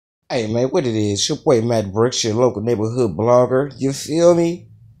Hey man, what it is? Your boy Matt Brooks, your local neighborhood blogger. You feel me?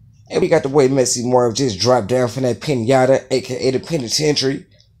 And we got the boy Messy Marv just dropped down from that pinata, aka the penitentiary,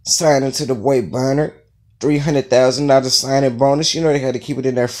 signing to the boy Bonner. $300,000 signing bonus. You know they had to keep it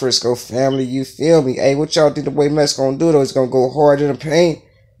in that Frisco family. You feel me? Hey, what y'all think the boy Mess gonna do though? Is gonna go hard in the paint?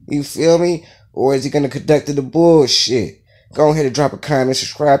 You feel me? Or is he gonna conduct the bullshit? Go ahead and drop a comment,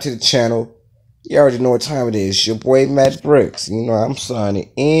 subscribe to the channel. You already know what time it is. Your boy Matt Brooks. You know I'm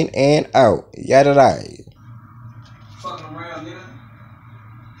signing in and out. Yada da. Fucking around, nigga.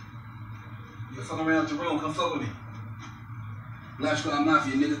 You fucking around Jerome, come fuck with me. Black Squad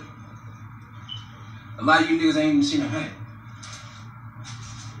Mafia, nigga. A lot of you niggas ain't even seen a hang.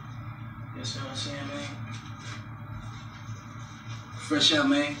 You see what I'm saying, man? Fresh out,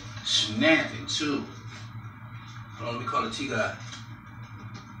 man. Snapping, too. Hold on, let me call the T-Guy.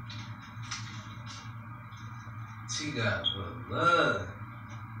 T-Guy for love.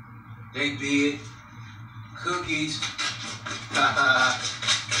 They big. Cookies. Shout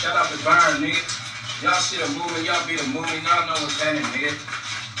out to Byron, nigga. Y'all see the movement, y'all be the movement, y'all know what's happening, nigga.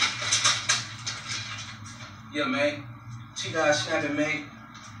 Yeah, man. T-Guy snapping, man.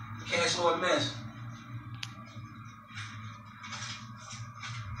 Can't slow a mess.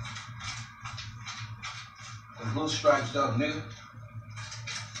 Them little stripes, though, nigga.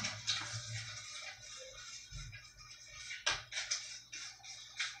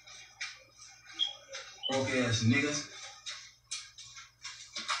 Broke ass niggas.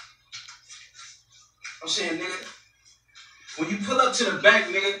 I'm saying, nigga, when you pull up to the back,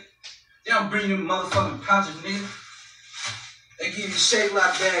 nigga, they don't bring you motherfucking pouches, nigga. They give you shake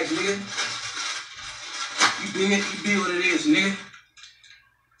lock bags, nigga. You be what it is, nigga.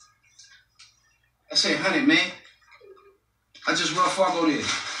 I say, honey, man. I just rough Fargo this.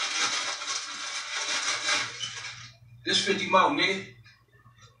 This 50 more, nigga.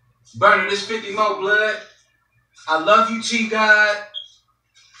 Burner, this 50 more, blood. I love you, T-God.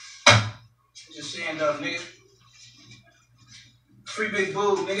 Just saying, though, nigga. Free Big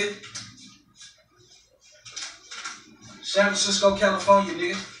Boo, nigga. San Francisco, California,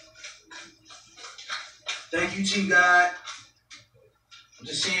 nigga. Thank you, T-God. I'm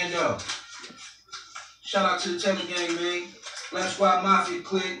just saying, though. Shout out to the Taylor gang, man. Black Squad Mafia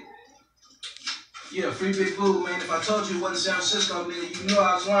clique. Yeah, Free Big Boo, man. If I told you it wasn't San Francisco, nigga, you knew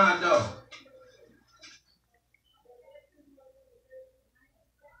I was lying, though.